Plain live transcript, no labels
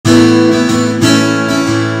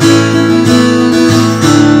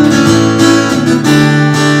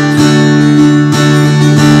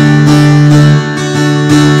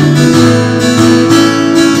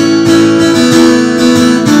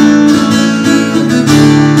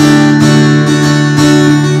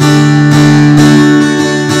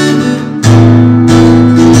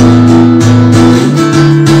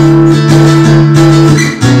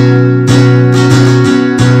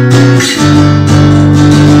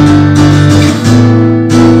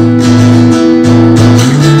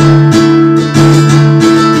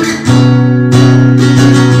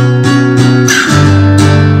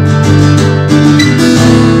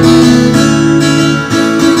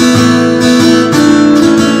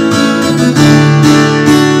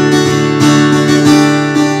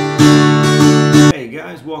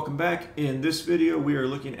In this video, we are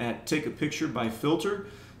looking at Take a Picture by Filter.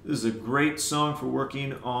 This is a great song for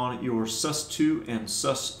working on your sus2 and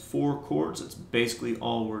sus4 chords. That's basically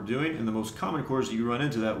all we're doing. And the most common chords that you run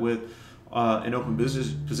into that with in open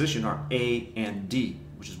position are A and D,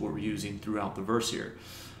 which is what we're using throughout the verse here.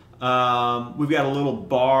 We've got a little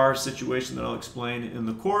bar situation that I'll explain in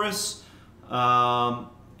the chorus. And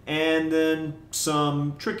then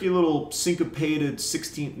some tricky little syncopated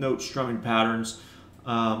 16th note strumming patterns.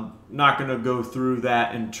 Not going to go through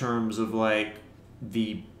that in terms of like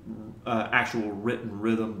the actual written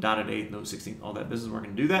rhythm, dotted 8th note, 16th, all that business. We're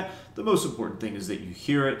going to do that. The most important thing is that you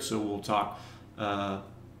hear it, so we'll talk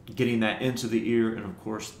getting that into the ear and of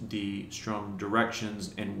course the strum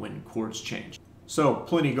directions and when chords change. So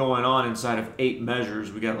plenty going on inside of 8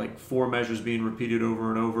 measures. We got like 4 measures being repeated over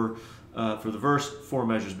and over for the verse, 4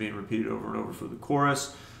 measures being repeated over and over for the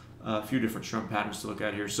chorus. A few different strum patterns to look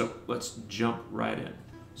at here, so let's jump right in.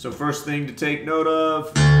 So first thing to take note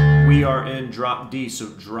of, we are in drop D, so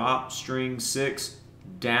drop string 6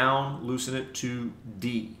 down, loosen it to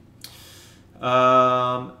D.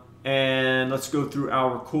 And let's go through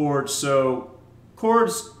our chords. So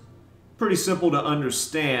chords, pretty simple to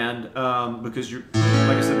understand because you're,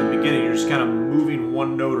 like I said in the beginning, you're just kind of moving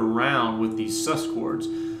one note around with these sus chords.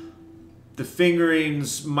 The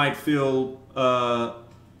fingerings might feel,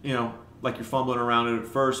 you know, like you're fumbling around it at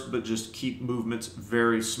first, but just keep movements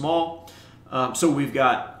very small. So we've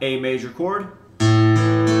got A major chord. We've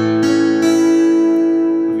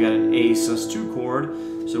got an A sus2 chord.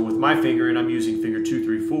 So with my fingering, I'm using finger 2,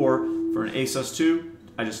 3, 4. For an A sus2,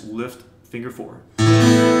 I just lift finger 4. I've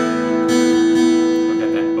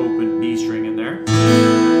got that open B string in there.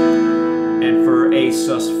 And for A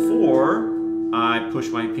sus4, I push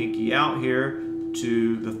my pinky out here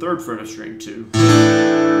to the 3rd fret of string 2.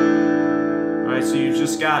 Alright, so you've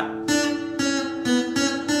just got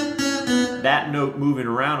that note moving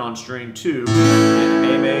around on string 2, and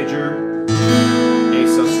A major, A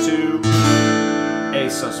sus2, A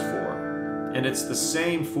sus4. And it's the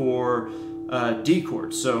same for D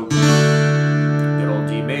chords. So good old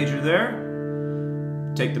D major there.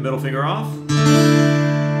 Take the middle finger off.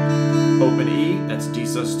 Open E, that's D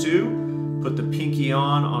sus2. Put the pinky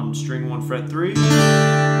on string 1 fret 3.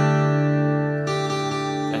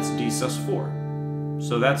 That's D sus4.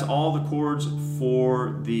 So that's all the chords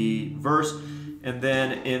for the verse. And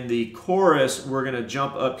then in the chorus, we're going to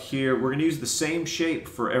jump up here. We're going to use the same shape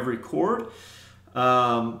for every chord.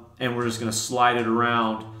 And we're just going to slide it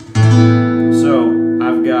around. So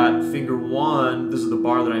I've got finger 1. This is the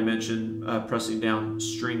bar that I mentioned, pressing down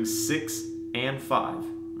string 6 and 5. All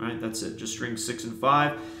right, that's it. Just strings 6 and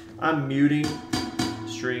 5. I'm muting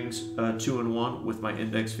strings 2 and 1 with my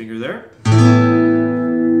index finger there.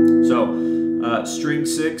 So string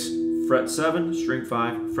 6, fret 7, string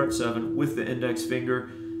 5, fret 7 with the index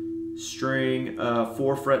finger, string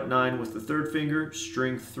 4, fret 9 with the 3rd finger,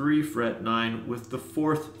 string 3, fret 9 with the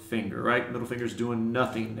 4th finger, right? Middle finger's doing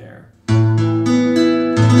nothing there.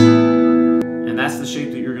 And that's the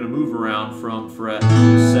shape that you're going to move around from fret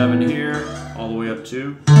 7 here, all the way up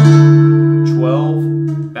to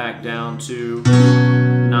 12, back down to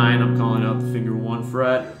 9, I'm calling out the finger 1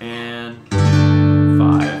 fret, and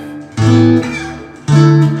 5.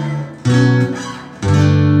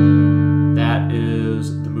 That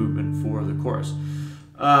is the movement for the chorus.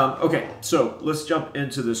 Okay, so let's jump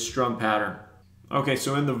into the strum pattern. Okay,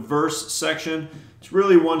 so in the verse section, it's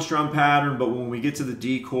really one strum pattern, but when we get to the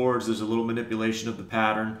D chords, there's a little manipulation of the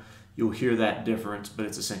pattern. You'll hear that difference, but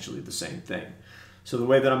it's essentially the same thing. So the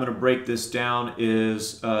way that I'm going to break this down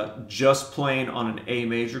is just playing on an A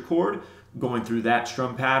major chord, going through that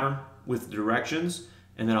strum pattern with the directions,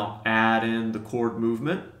 and then I'll add in the chord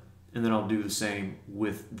movement, and then I'll do the same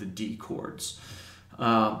with the D chords.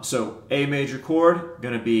 So A major chord,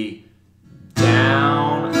 going to be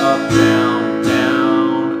down, up, down,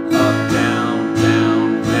 down, up, down,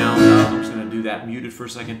 down, down, up. I'm just going to do that muted for a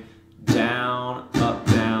second. Down, up,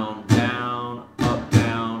 down, down, up,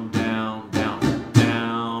 down, down, down,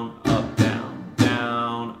 down, up, down,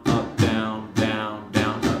 down, up, down, down,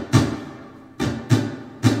 down, up.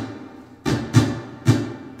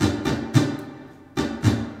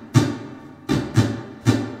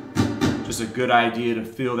 Just a good idea to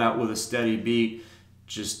feel that with a steady beat,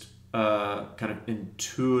 just kind of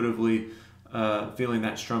intuitively feeling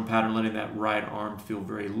that strum pattern, letting that right arm feel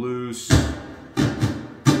very loose.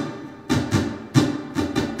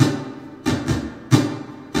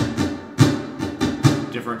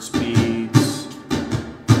 Different speeds.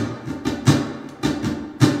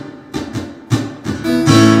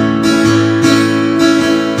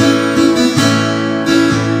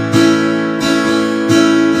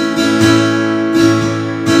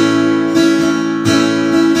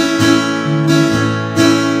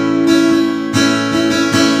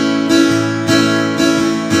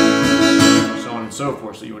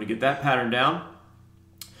 get that pattern down.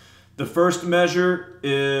 The first measure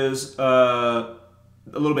is a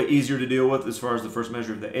little bit easier to deal with as far as the first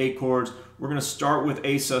measure of the A chords. We're going to start with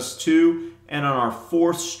A sus2, and on our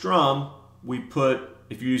fourth strum, we put,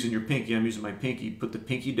 if you're using your pinky, I'm using my pinky, put the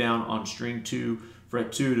pinky down on string 2,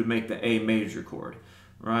 fret 2 to make the A major chord,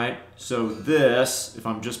 right? So this, if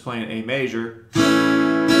I'm just playing A major,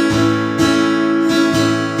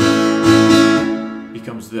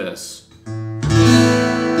 becomes this.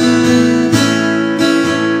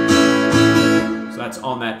 So that's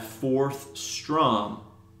on that fourth strum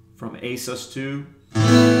from A sus2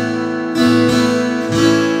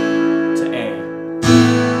 to A.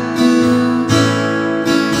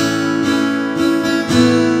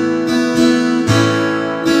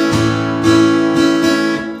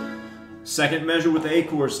 Second measure with the A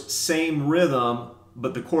chords, same rhythm,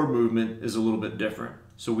 but the chord movement is a little bit different.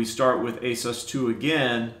 So we start with A sus2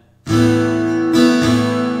 again.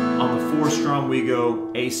 On the fourth strum we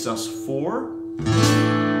go A sus4,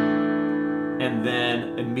 and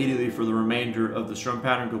then immediately for the remainder of the strum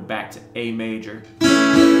pattern go back to A major. Okay,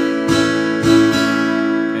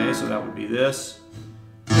 so that would be this.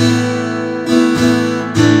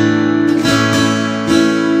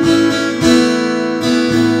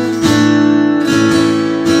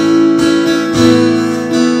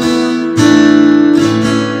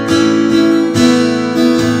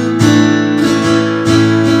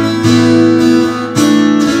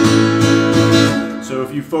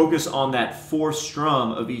 Focus on that fourth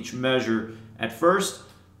strum of each measure at first.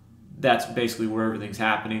 That's basically where everything's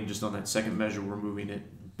happening. Just on that second measure, we're moving it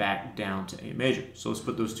back down to A major. So let's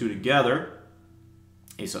put those two together.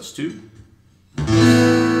 A sus2, A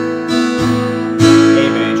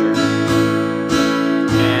major,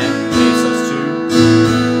 and A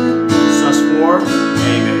sus2, sus4, A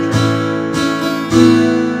major.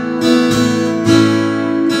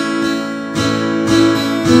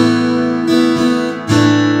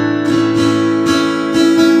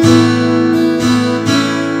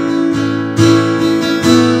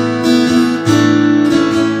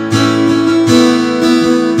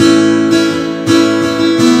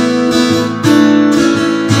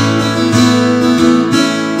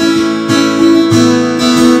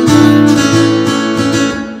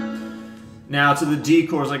 Now to the D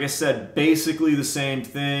chords, like I said, basically the same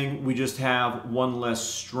thing. We just have one less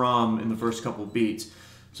strum in the first couple beats.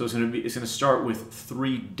 So it's going to start with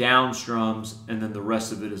 3 down strums, and then the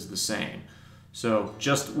rest of it is the same. So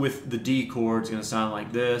just with the D chord, it's going to sound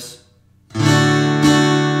like this.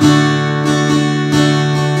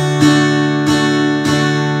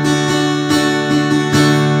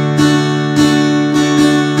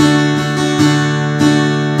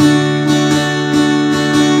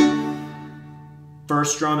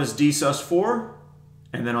 First strum is D sus4,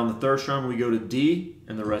 and then on the third strum we go to D,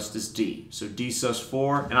 and the rest is D. So D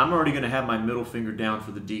sus4, and I'm already going to have my middle finger down for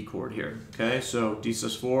the D chord here. Okay, so D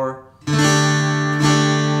sus4,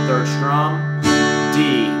 third strum,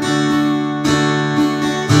 D.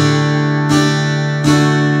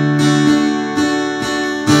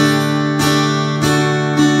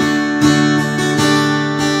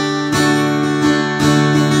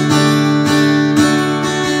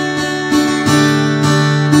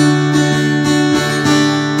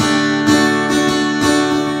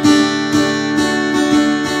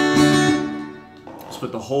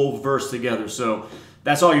 Put the whole verse together. So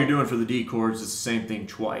that's all you're doing for the D chords. It's the same thing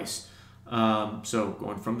twice. So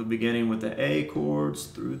going from the beginning with the A chords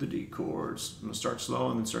through the D chords. I'm going to start slow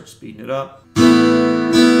and then start speeding it up.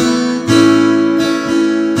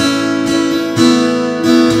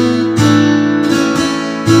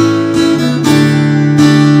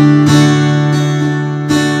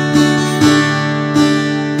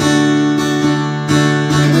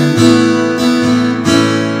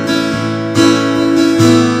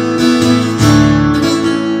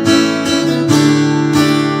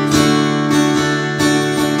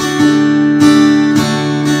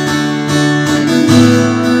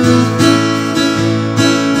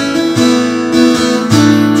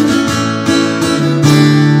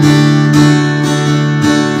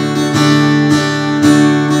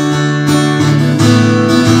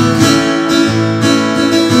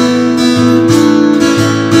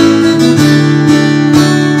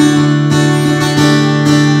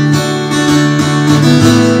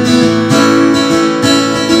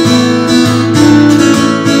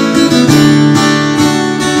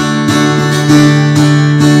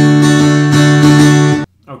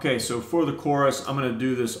 Okay, so for the chorus, I'm going to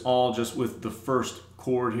do this all just with the first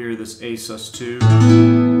chord here, this A sus2.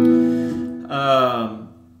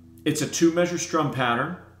 It's a 2-measure strum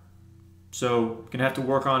pattern, so you're going to have to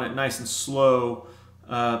work on it nice and slow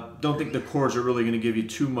Don't think the chords are really going to give you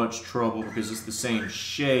too much trouble because it's the same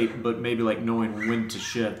shape, but maybe like knowing when to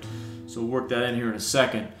shift. So we'll work that in here in a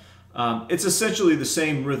second. It's essentially the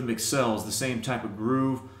same rhythmic cells, the same type of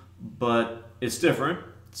groove, but it's different.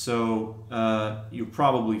 So you'll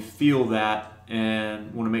probably feel that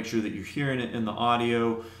and want to make sure that you're hearing it in the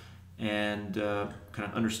audio and kind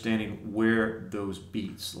of understanding where those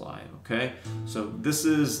beats lie, okay? So this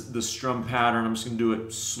is the strum pattern. I'm just going to do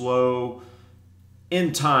it slow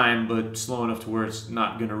in time, but slow enough to where it's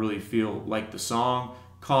not going to really feel like the song.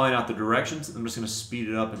 Calling out the directions, I'm just going to speed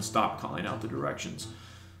it up and stop calling out the directions.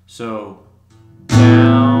 So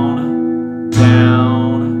down,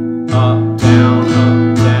 down, up, down,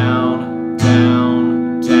 up, down,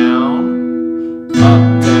 down, down,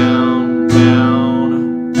 up, down, down,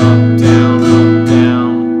 up, down, up,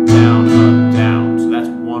 down, down, up, down. So that's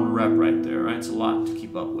one rep right there, right? It's a lot to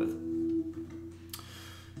keep up with.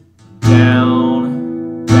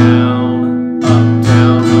 Down, down, up,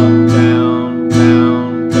 down, up, down,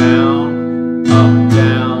 down, down, up,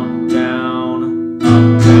 down, down, up, down,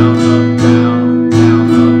 up, down,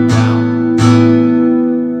 down, up, down.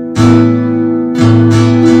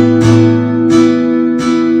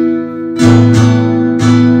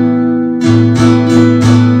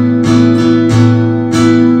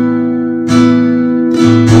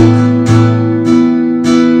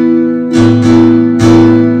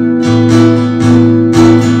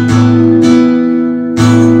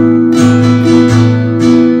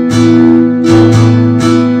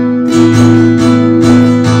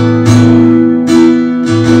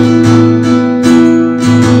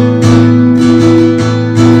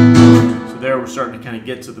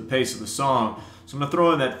 Get to the pace of the song. So I'm going to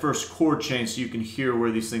throw in that first chord change so you can hear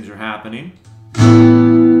where these things are happening.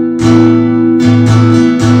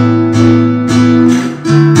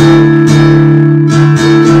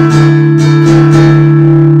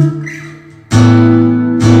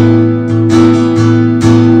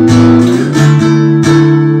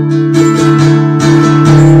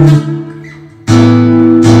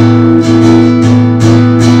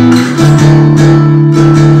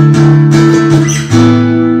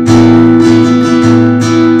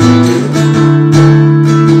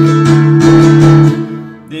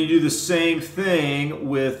 Same thing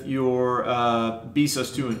with your B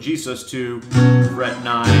sus2 and G sus2, fret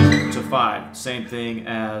 9 to 5. Same thing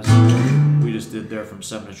as we just did there from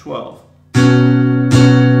 7 to 12.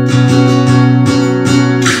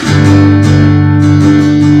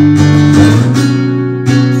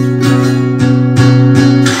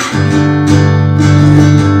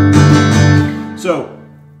 So,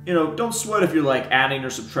 you know, don't sweat if you're like adding or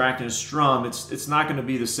subtracting a strum. It's not going to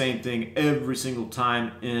be the same thing every single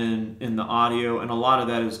time in the audio, and a lot of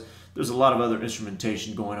that is there's a lot of other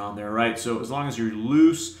instrumentation going on there, right? So as long as you're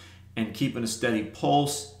loose and keeping a steady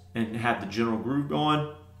pulse and have the general groove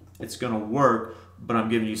going, it's going to work. But I'm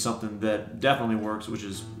giving you something that definitely works, which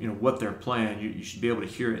is, you know, what they're playing. You should be able to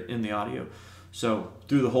hear it in the audio. So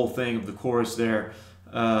through the whole thing of the chorus there,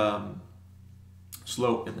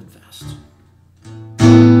 slow and then fast.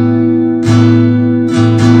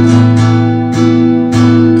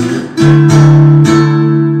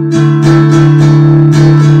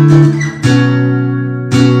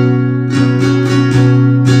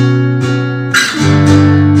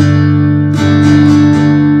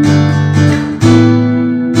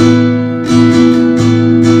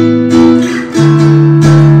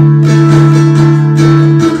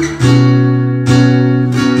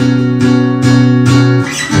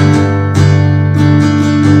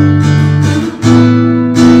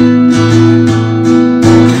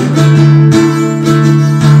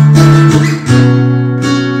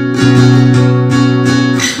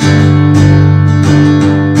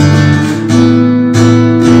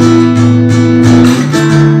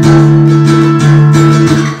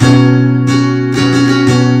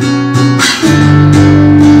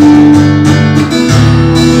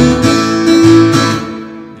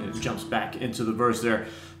 Into the verse there.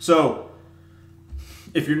 So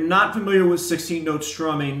if you're not familiar with 16-note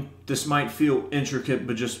strumming, this might feel intricate,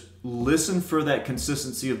 but just listen for that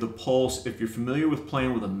consistency of the pulse. If you're familiar with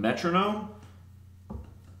playing with a metronome,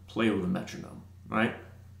 play with a metronome, right?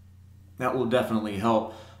 That will definitely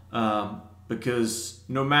help because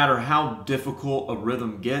no matter how difficult a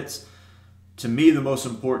rhythm gets, to me the most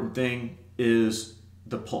important thing is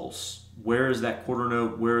the pulse. Where is that quarter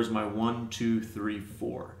note? Where is my 1, 2, 3,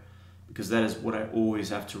 4? Because that is what I always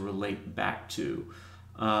have to relate back to.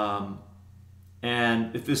 And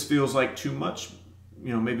if this feels like too much,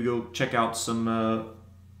 you know, maybe go check out some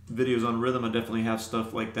videos on rhythm. I definitely have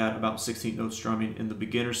stuff like that about 16th note strumming in the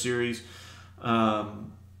beginner series.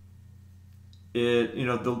 you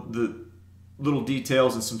know, the little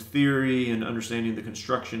details and some theory and understanding the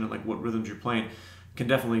construction and like what rhythms you're playing can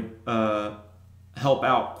definitely help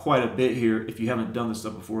out quite a bit here if you haven't done this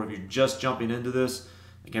stuff before. If you're just jumping into this,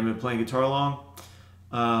 like I've been playing guitar long,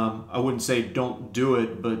 I wouldn't say don't do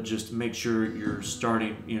it, but just make sure you're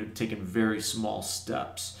starting, you know, taking very small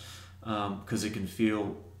steps, because it can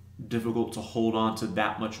feel difficult to hold on to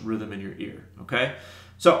that much rhythm in your ear. Okay,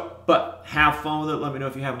 so but have fun with it. Let me know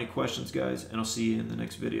if you have any questions, guys, and I'll see you in the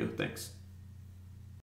next video. Thanks.